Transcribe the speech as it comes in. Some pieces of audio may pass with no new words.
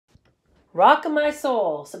Rock of My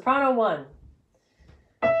Soul, soprano 1.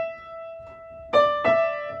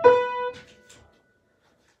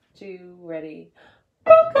 Two, ready.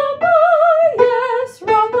 Rock of my, yes,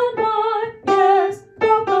 rock of my, yes,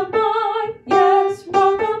 rock of my, yes,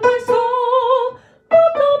 rock of my soul.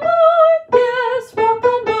 Rock of my, yes, rock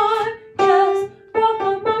of my, yes, rock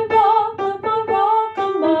of my, rock of my, rock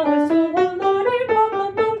of my soul. Oh Lordy, rock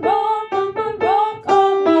of my, rock of my, rock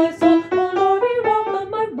of my soul. Oh Lordy, rock of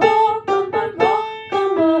my, rock of my, rock of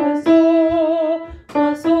my soul.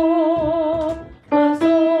 My soul, my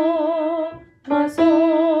soul, my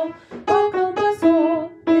soul. Rock of my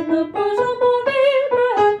soul, in the bosom of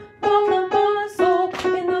Abraham. Rock of my soul,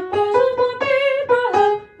 in the bosom of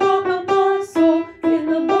Abraham. Rock of my soul, in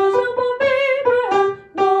the bosom of Abraham.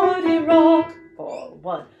 Lordy, rock. 4,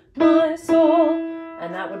 1. My soul.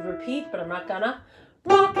 And that would repeat, but I'm not gonna.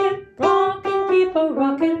 Rockin', rockin', keep a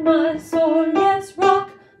rockin' my soul. Yes, rock,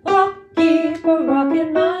 rock, keep a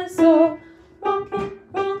rockin' my soul. Rockin',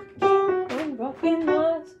 rock, keep a rockin'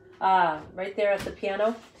 my soul. Right there at the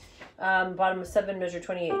piano. Bottom of 7, measure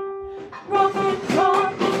 28. Rockin',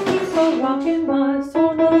 rockin', keep a rockin' my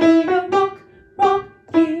soul. Lordy, rock, rock,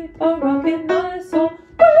 keep a rockin' my soul.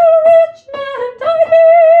 Where a rich man died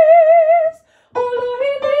his, oh Lord,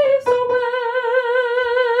 he lives so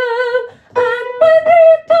well. And when he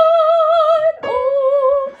died,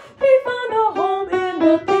 oh, he found a home in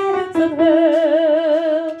the pits of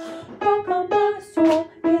hell. Rock of my soul,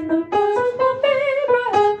 in the bosom of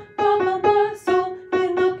Abraham. Rock of my soul,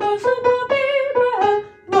 in the bosom of Abraham.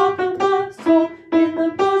 Rock of my soul, in the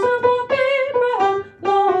bosom of Abraham.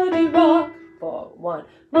 Lordy, rock. 4, 1.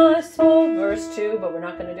 My soul, verse 2, but we're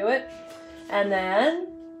not going to do it. And then,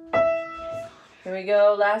 here we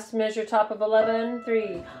go, last measure, top of 11,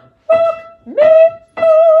 3. Rock me,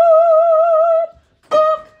 Lord,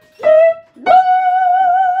 rock me, Lord.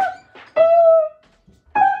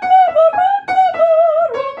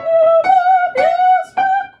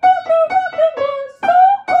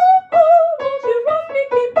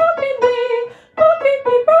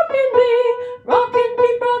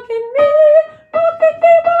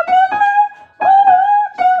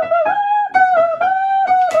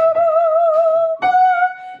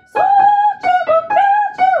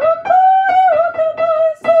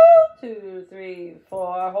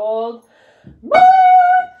 Hold. My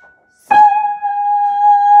soul.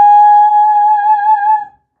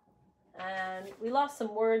 And we lost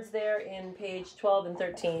some words there in page 12 and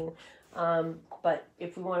 13. But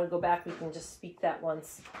if we want to go back, we can just speak that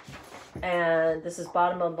once. And this is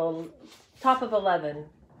top of 11,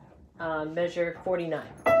 measure 49.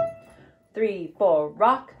 3, 4.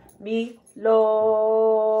 Rock me,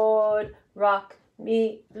 Lord. Rock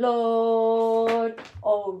me, Lord.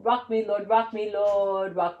 Oh, rock me, Lord, rock me,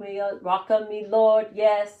 Lord. Rock me, rock on me, Lord.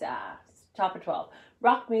 Yes. Top of 12.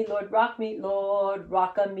 Rock me, Lord, rock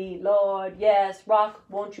on me, Lord. Yes, rock,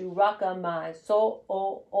 won't you rock on my soul?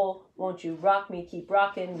 Oh, oh, won't you rock me, keep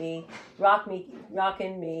rocking me. Rock me, keep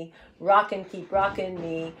rocking me. Rockin', keep rocking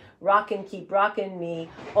me. Rockin', keep rocking me.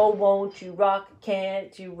 Oh, won't you rock,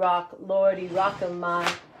 can't you rock? Lordy, rock on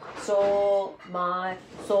my soul,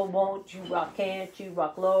 won't you rock, can't you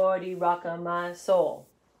rock? Lordy, rock on my soul.